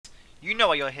You know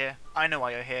why you're here, I know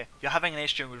why you're here. You're having an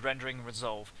issue with rendering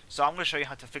resolve, so I'm going to show you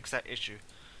how to fix that issue.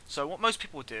 So what most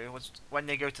people do is when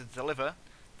they go to deliver,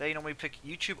 they normally pick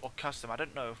YouTube or custom. I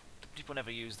don't know, people never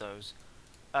use those.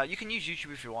 You can use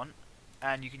YouTube if you want,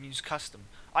 and you can use custom.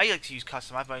 I like to use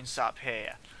custom, I have my own setup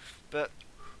here. But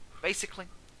basically,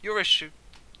 your issue,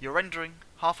 you're rendering,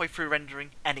 halfway through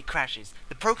rendering, and it crashes.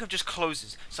 The program just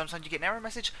closes. Sometimes you get an error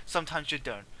message, sometimes you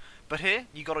don't. But here,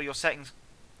 you got all your settings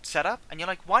set up, and you're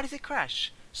like, why does it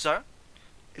crash? So,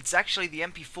 it's actually the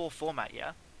MP4 format,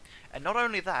 yeah? And not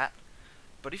only that,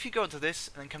 but if you go into this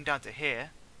and then come down to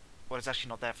here, well, it's actually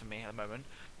not there for me at the moment,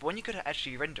 but when you go to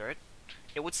actually render it,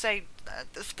 it would say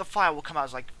the file will come out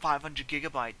as like 500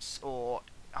 gigabytes or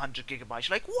 100 gigabytes.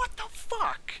 You're like, what the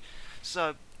fuck?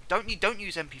 So don't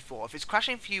use MP4. If it's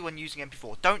crashing for you when using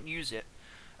MP4, don't use it.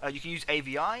 You can use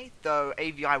AVI, though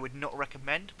AVI would not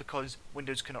recommend because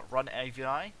Windows cannot run AVI.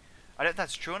 I don't know if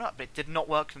that's true or not, but it did not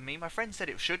work for me. My friend said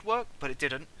it should work, but it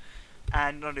didn't.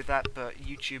 And not only that, but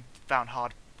YouTube found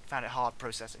it hard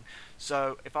processing.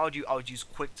 So if I would use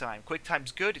QuickTime.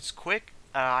 QuickTime's good. It's quick.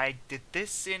 I did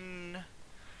this in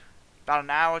about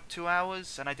an hour, 2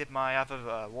 hours, and I did my other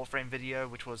Warframe video,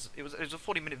 which was it was a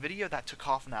 40-minute video that took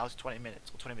half an hour to 20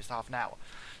 minutes, or 20 minutes to half an hour.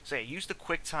 So yeah, use the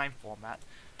QuickTime format,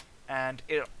 and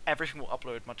everything will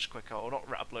upload much quicker, or not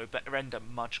upload, but render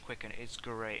much quicker. And it's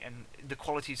great, and the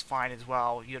quality is fine as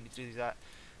well. You don't need to do that.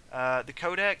 The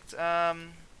codec, I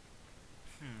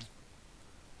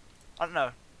don't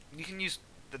know. You can use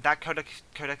that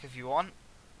codec if you want.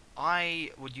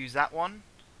 I would use that one.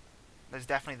 That's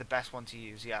definitely the best one to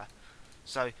use. Yeah.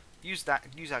 So use that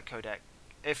codec.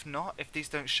 If not, if these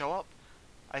don't show up,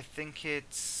 I think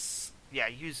it's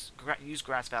use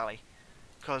Grass Valley.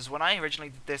 Because when I originally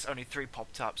did this, only 3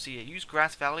 popped up. So yeah, use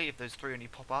Grass Valley if those 3 only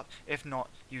pop up. If not,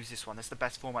 use this one. That's the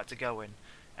best format to go in.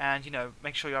 And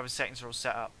make sure your other settings are all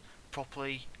set up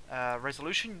properly.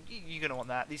 Resolution, you're gonna want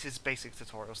that. This is basic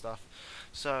tutorial stuff.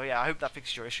 So yeah, I hope that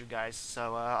fixed your issue, guys.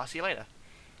 So I'll see you later.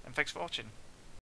 And thanks for watching.